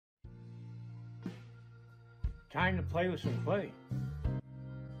Time to play with some clay.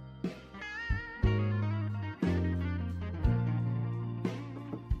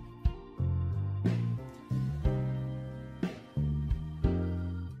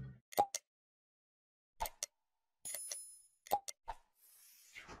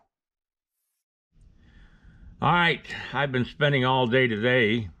 All right, I've been spending all day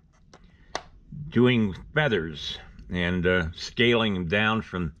today doing feathers and scaling them down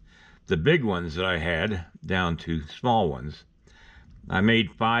from the big ones that I had down to small ones. I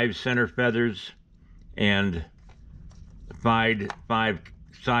made 5 center feathers and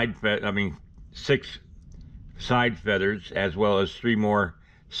 6 side feathers, as well as 3 more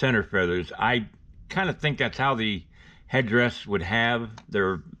center feathers. I kind of think that's how the headdress would have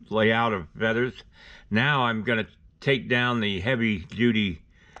their layout of feathers. Now I'm going to take down the heavy duty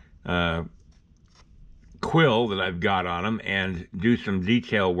quill that I've got on them and do some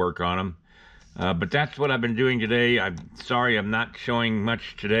detail work on them. But that's what I've been doing today. I'm sorry I'm not showing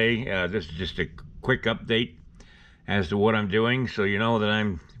much today. This is just a quick update as to what I'm doing, so you know that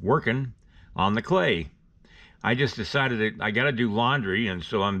I'm working on the clay. I just decided that I got to do laundry, and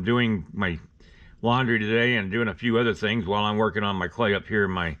so I'm doing my laundry today and doing a few other things while I'm working on my clay up here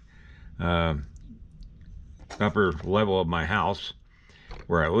in my upper level of my house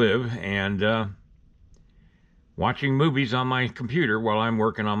where I live, and watching movies on my computer while I'm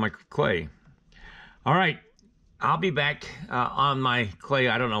working on my clay. All right, I'll be back on my clay.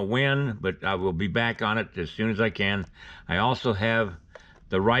 I don't know when, but I will be back on it as soon as I can. I also have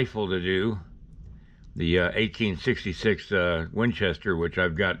the rifle to do, the 1866 Winchester, which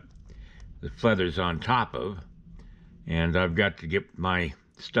I've got the feathers on top of, and I've got to get my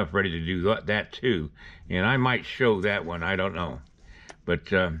stuff ready to do that too, and I might show that one, I don't know.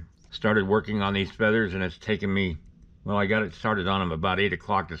 But started working on these feathers, and it's taken me, well, I got it started on them about 8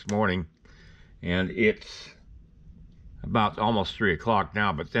 o'clock this morning, and it's about almost 3 o'clock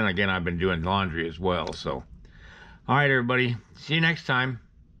now. But then again, I've been doing laundry as well. So all right, everybody, see you next time.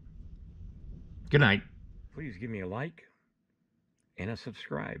 Good night. Please give me a like and a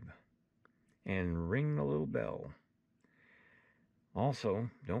subscribe and ring the little bell. Also,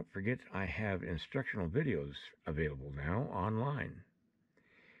 don't forget I have instructional videos available now online.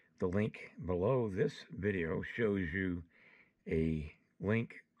 The link below this video shows you a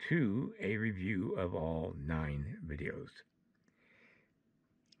link to a review of all 9 videos.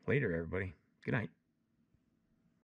 Later, everybody. Good night.